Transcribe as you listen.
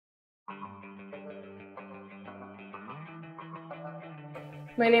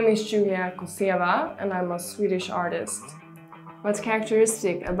My name is Julia Koceva and I'm a Swedish artist. What's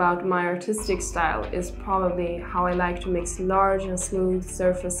characteristic about my artistic style is probably how I like to mix large and smooth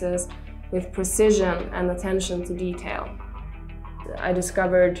surfaces with precision and attention to detail. I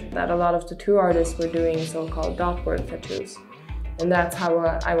discovered that a lot of tattoo artists were doing so-called dot work tattoos, and that's how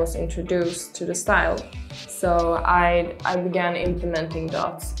I was introduced to the style. So I began implementing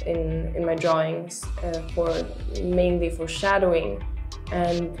dots in my drawings mainly for shadowing,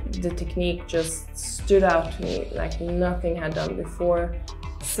 and the technique just stood out to me like nothing had done before.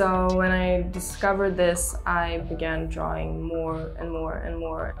 So when I discovered this, I began drawing more and more and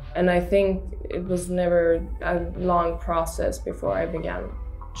more. And I think it was never a long process before I began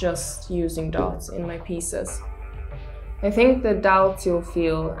just using dots in my pieces. I think the doubts you'll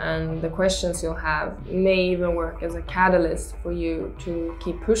feel and the questions you'll have may even work as a catalyst for you to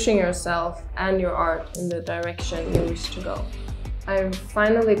keep pushing yourself and your art in the direction you wish to go. I've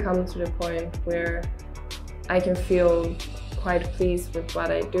finally come to the point where I can feel quite pleased with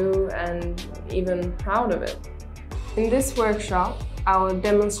what I do and even proud of it. In this workshop, I will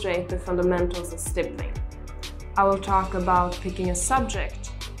demonstrate the fundamentals of stippling. I will talk about picking a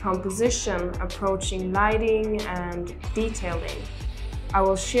subject, composition, approaching lighting, and detailing. I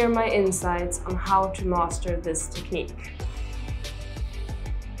will share my insights on how to master this technique.